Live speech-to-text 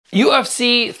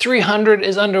UFC 300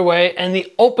 is underway, and the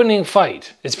opening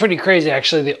fight, it's pretty crazy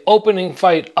actually, the opening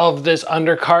fight of this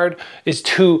undercard is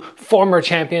two former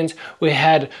champions. We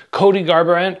had Cody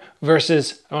Garbrandt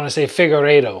versus, I want to say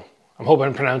Fegeuiredo. I'm hoping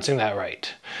I'm pronouncing that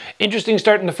right. Interesting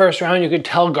start in the first round. You could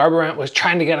tell Garbrandt was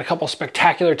trying to get a couple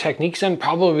spectacular techniques in,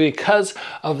 probably because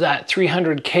of that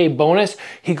 300K bonus.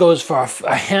 He goes for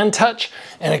a hand touch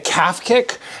and a calf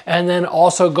kick, and then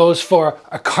also goes for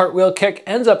a cartwheel kick,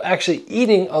 ends up actually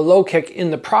eating a low kick in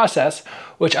the process,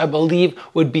 which I believe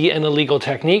would be an illegal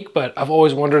technique, but I've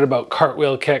always wondered about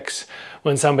cartwheel kicks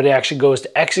when somebody actually goes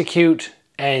to execute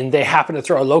and they happen to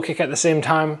throw a low kick at the same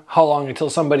time. How long until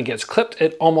somebody gets clipped?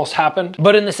 It almost happened.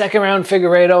 But in the second round,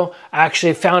 Fegeuiredo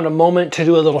actually found a moment to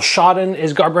do a little shot in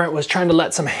as Garbrandt was trying to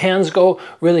let some hands go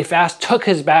really fast, took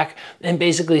his back and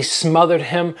basically smothered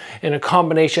him in a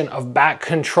combination of back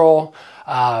control,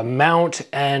 mount,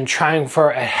 and trying for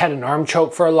a head and arm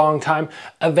choke for a long time.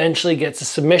 Eventually gets a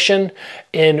submission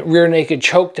in rear naked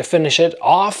choke to finish it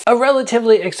off. A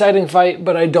relatively exciting fight,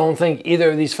 but I don't think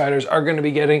either of these fighters are going to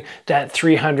be getting that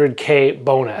 300K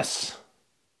bonus.